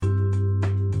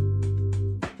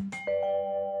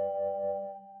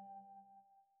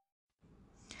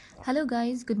Hello,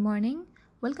 guys, good morning.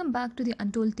 Welcome back to the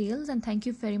Untold Tales, and thank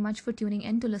you very much for tuning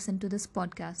in to listen to this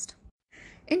podcast.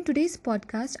 In today's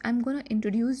podcast, I'm going to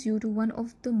introduce you to one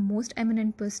of the most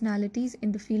eminent personalities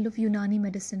in the field of Unani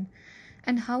medicine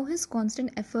and how his constant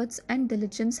efforts and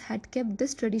diligence had kept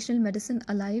this traditional medicine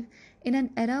alive in an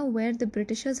era where the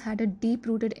Britishers had a deep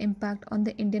rooted impact on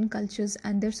the Indian cultures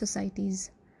and their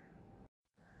societies.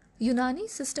 Unani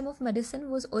system of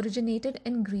medicine was originated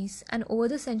in Greece, and over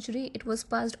the century it was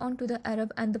passed on to the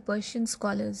Arab and the Persian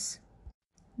scholars.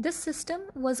 This system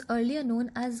was earlier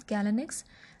known as Galenics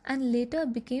and later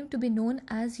became to be known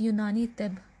as Unani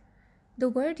Tib. The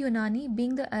word Unani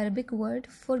being the Arabic word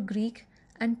for Greek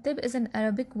and Tib is an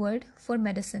Arabic word for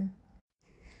medicine.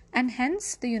 And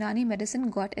hence the Unani medicine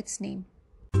got its name.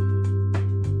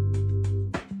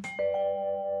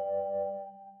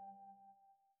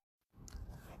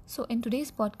 So in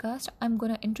today's podcast, I'm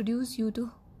going to introduce you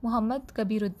to Mohammad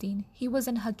Kabirudd. He was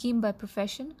an Hakeem by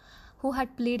profession who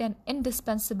had played an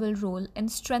indispensable role in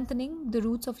strengthening the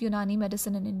roots of Unani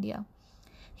medicine in India.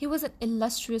 He was an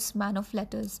illustrious man of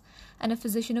letters and a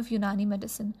physician of Unani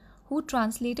medicine who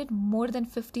translated more than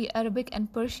 50 Arabic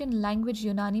and Persian language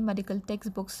Unani medical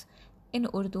textbooks in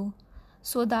Urdu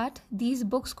so that these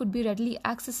books could be readily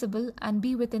accessible and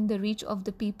be within the reach of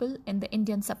the people in the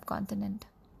Indian subcontinent.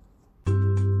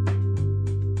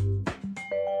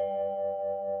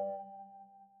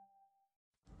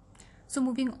 So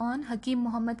moving on, Hakeem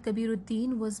Mohammad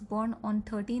Kabirudd was born on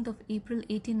 13th of April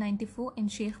 1894 in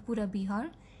Sheikhpura,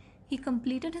 Bihar. He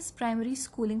completed his primary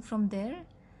schooling from there,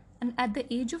 and at the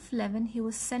age of 11 he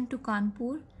was sent to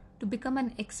Kanpur to become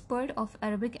an expert of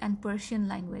Arabic and Persian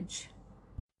language.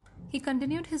 He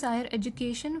continued his higher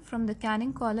education from the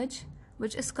Canning College,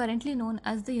 which is currently known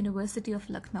as the University of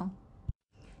Lucknow.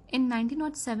 In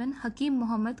 1907, Hakeem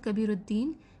Mohammad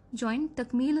Kabirudd joined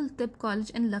Takmil al-Tib College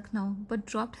in Lucknow but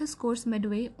dropped his course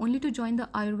midway only to join the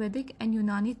Ayurvedic and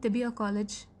Unani Tibia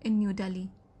College in New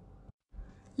Delhi.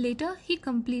 Later, he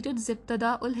completed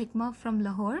Zibtada ul-Hikmah from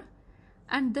Lahore,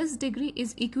 and this degree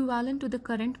is equivalent to the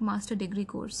current master degree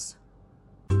course.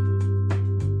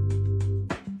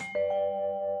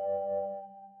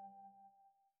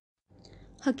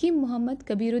 Hakeem Mohammad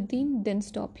Kabirudd didn't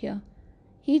stop here.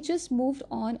 He just moved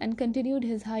on and continued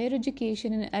his higher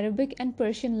education in Arabic and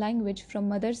Persian language from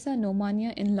Madrasa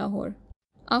Nomania in Lahore.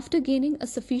 After gaining a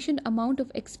sufficient amount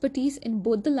of expertise in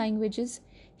both the languages,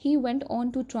 he went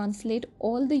on to translate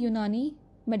all the Unani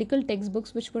medical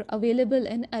textbooks which were available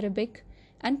in Arabic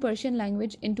and Persian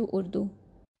language into Urdu.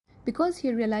 Because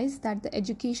he realized that the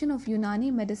education of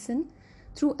Unani medicine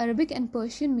through Arabic and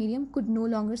Persian medium could no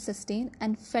longer sustain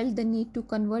and felt the need to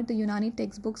convert the Unani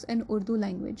textbooks in Urdu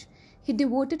language. He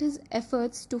devoted his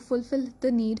efforts to fulfill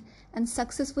the need and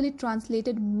successfully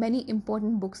translated many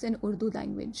important books in Urdu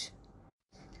language.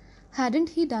 Hadn't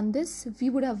he done this, we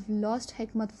would have lost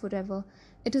Hikmat forever.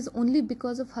 It is only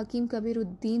because of Hakeem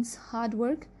Kabiruddin's hard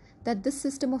work that this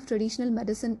system of traditional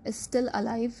medicine is still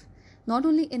alive, not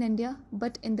only in India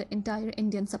but in the entire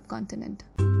Indian subcontinent.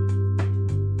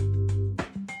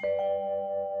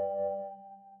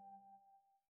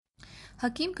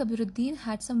 Hakeem Kabirudd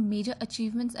had some major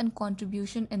achievements and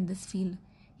contribution in this field.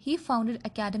 He founded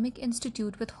academic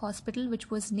institute with hospital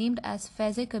which was named as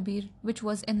Faiz-e-Kabir, which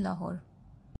was in Lahore.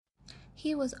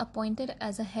 He was appointed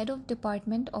as a head of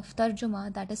department of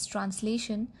Tarjuma, that is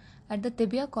translation, at the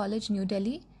Tibia College, New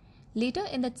Delhi. Later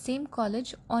in that same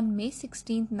college, on May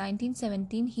 16,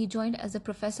 1917, he joined as a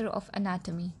professor of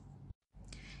anatomy.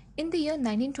 In the year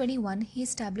 1921, he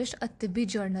established a Tibbi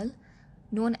journal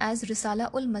known as Risala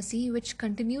ul Masih, which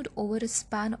continued over a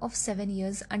span of 7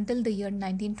 years until the year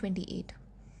 1928.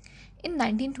 In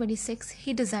 1926,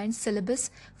 he designed syllabus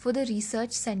for the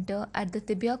research center at the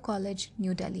Tibia College,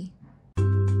 New Delhi.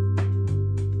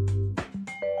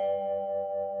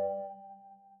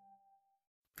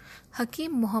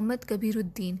 Hakeem Mohammad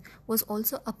Kabirudd was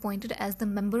also appointed as the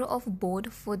member of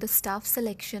board for the staff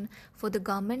selection for the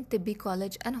Government Tibbi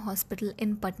College and Hospital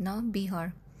in Patna,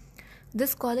 Bihar.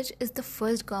 This college is the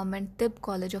first government Tib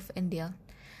college of India.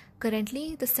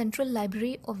 Currently, the central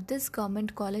library of this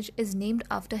government college is named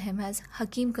after him as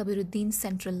Hakeem Kabiruddin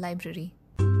Central Library.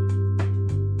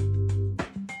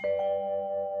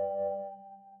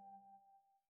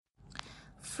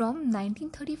 From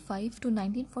 1935 to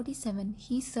 1947,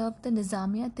 he served the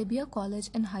Nizamiya Tibia College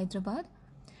in Hyderabad.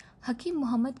 Hakeem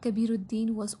Mohammad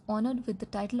Kabirudd was honored with the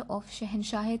title of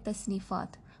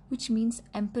Shahenshah-e-Tasnifat, which means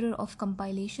Emperor of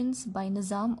Compilations by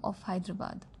Nizam of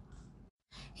Hyderabad.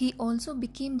 He also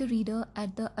became the reader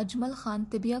at the Ajmal Khan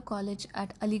Tibia College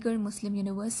at Aligarh Muslim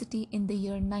University in the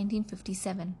year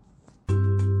 1957.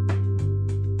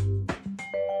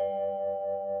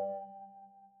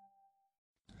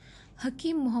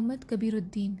 Hakeem Mohammad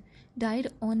Kabirudd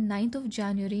died on 9th of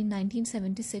January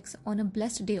 1976 on a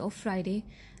blessed day of Friday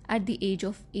at the age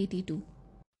of 82.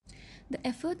 The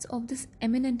efforts of this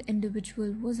eminent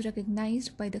individual was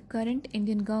recognized by the current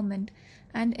Indian government,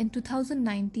 and in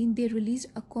 2019 they released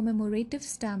a commemorative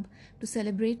stamp to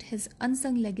celebrate his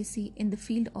unsung legacy in the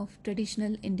field of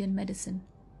traditional Indian medicine.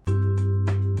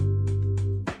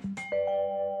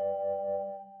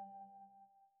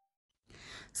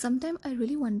 Sometimes I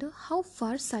really wonder how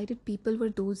far-sighted people were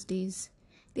those days.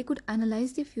 They could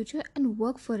analyze the future and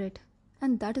work for it,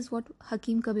 and that is what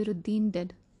Hakeem Kabirudd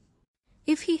did.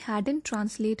 If he hadn't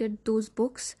translated those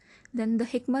books, then the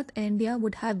Hikmat in India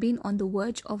would have been on the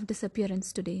verge of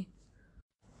disappearance today.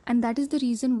 And that is the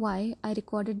reason why I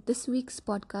recorded this week's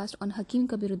podcast on Hakeem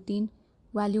Kabirudd,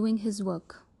 valuing his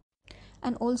work.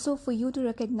 And also for you to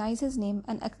recognize his name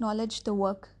and acknowledge the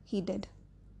work he did.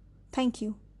 Thank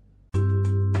you.